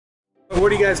What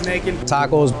are you guys making?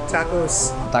 Tacos.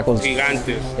 Tacos. Tacos.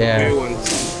 Gigantes. Yeah. Big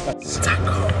ones.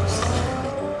 Tacos.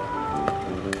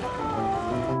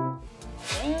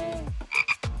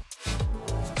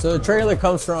 So the trailer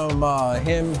comes from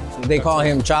him. They call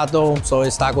him Chato, so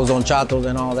it's tacos on chatos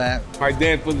and all that. My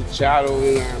dad put the Chato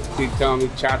in there. He tell me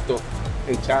Chato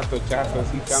and Chato.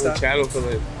 He tell me Chato, so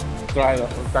they try the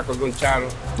tacos on Chato.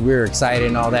 We're excited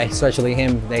and all that, especially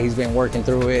him, that he's been working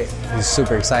through it. He's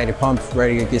super excited, pumped,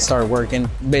 ready to get started working.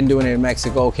 Been doing it in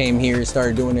Mexico, came here,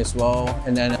 started doing it as well,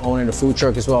 and then owning a food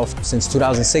truck as well since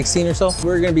 2016 or so.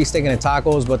 We're gonna be sticking to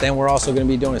tacos, but then we're also gonna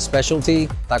be doing a specialty,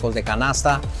 tacos de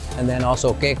canasta, and then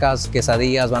also Kekas,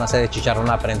 quesadillas, van a ser de chicharrón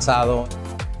prensado.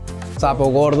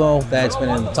 Sapo Gordo, that's been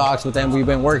in talks with them. We've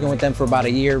been working with them for about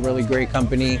a year, really great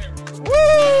company.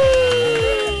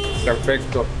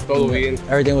 Perfecto, todo bien.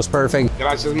 Everything was perfect.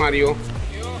 Gracias, Mario.